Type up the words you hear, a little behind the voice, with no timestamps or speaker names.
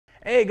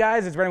Hey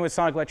guys, it's Brendan with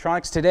Sonic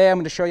Electronix. Today I'm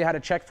going to show you how to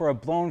check for a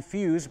blown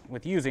fuse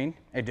with using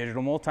a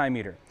digital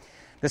multimeter.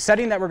 The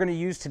setting that we're going to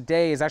use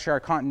today is actually our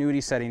continuity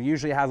setting. It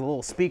usually has a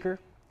little speaker.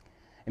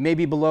 It may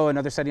be below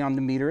another setting on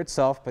the meter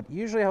itself, but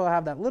usually it'll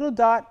have that little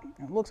dot.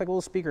 It looks like a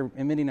little speaker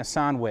emitting a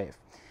sound wave.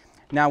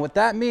 Now what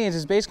that means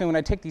is basically when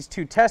I take these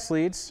two test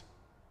leads,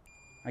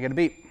 I get a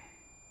beep.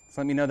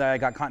 So let me know that I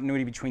got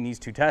continuity between these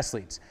two test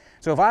leads.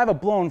 So if I have a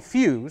blown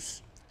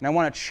fuse and I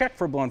want to check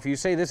for blown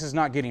fuse, say this is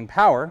not getting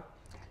power,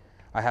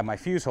 I have my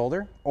fuse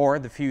holder or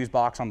the fuse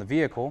box on the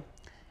vehicle.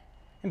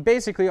 And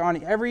basically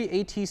on every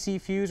ATC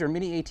fuse or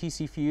mini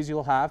ATC fuse,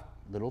 you'll have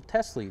little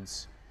test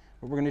leads.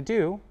 What we're going to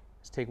do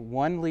is take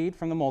one lead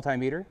from the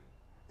multimeter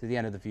to the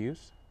end of the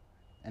fuse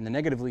and the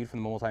negative lead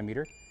from the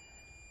multimeter,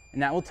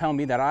 and that will tell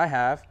me that I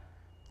have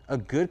a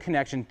good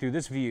connection through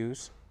this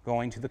fuse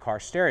going to the car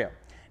stereo.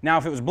 Now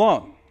if it was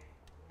blown,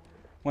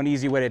 one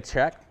easy way to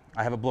check,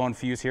 I have a blown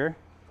fuse here,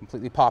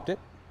 completely popped it.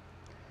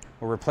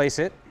 We'll replace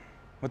it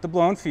with the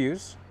blown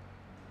fuse.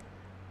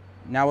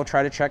 Now we'll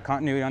try to check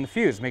continuity on the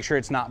fuse, make sure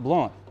it's not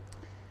blown.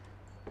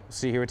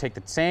 See here, we take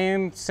the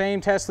same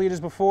test lead as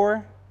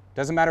before,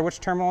 doesn't matter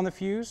which terminal on the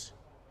fuse,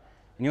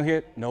 and you'll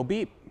hear no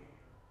beep.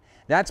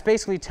 That's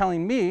basically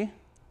telling me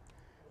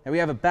that we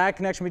have a bad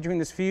connection between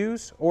this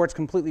fuse or it's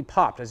completely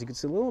popped. As you can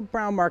see, a little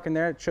brown mark in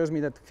there, it shows me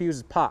that the fuse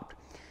is popped.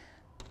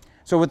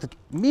 So with the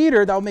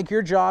meter, that'll make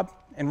your job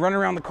and run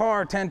around the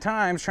car 10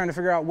 times trying to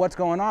figure out what's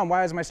going on.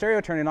 Why is my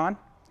stereo turning on?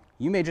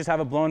 You may just have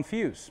a blown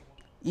fuse.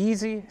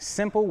 Easy,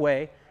 simple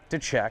way to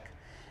check.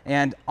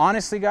 And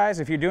honestly guys,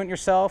 if you're doing it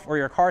yourself or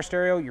your car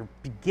stereo, you're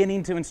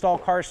beginning to install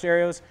car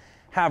stereos,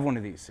 have one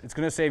of these. It's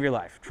going to save your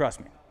life, trust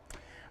me.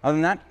 Other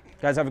than that,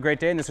 guys, have a great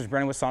day, and this is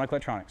Brendan with Sonic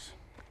Electronix.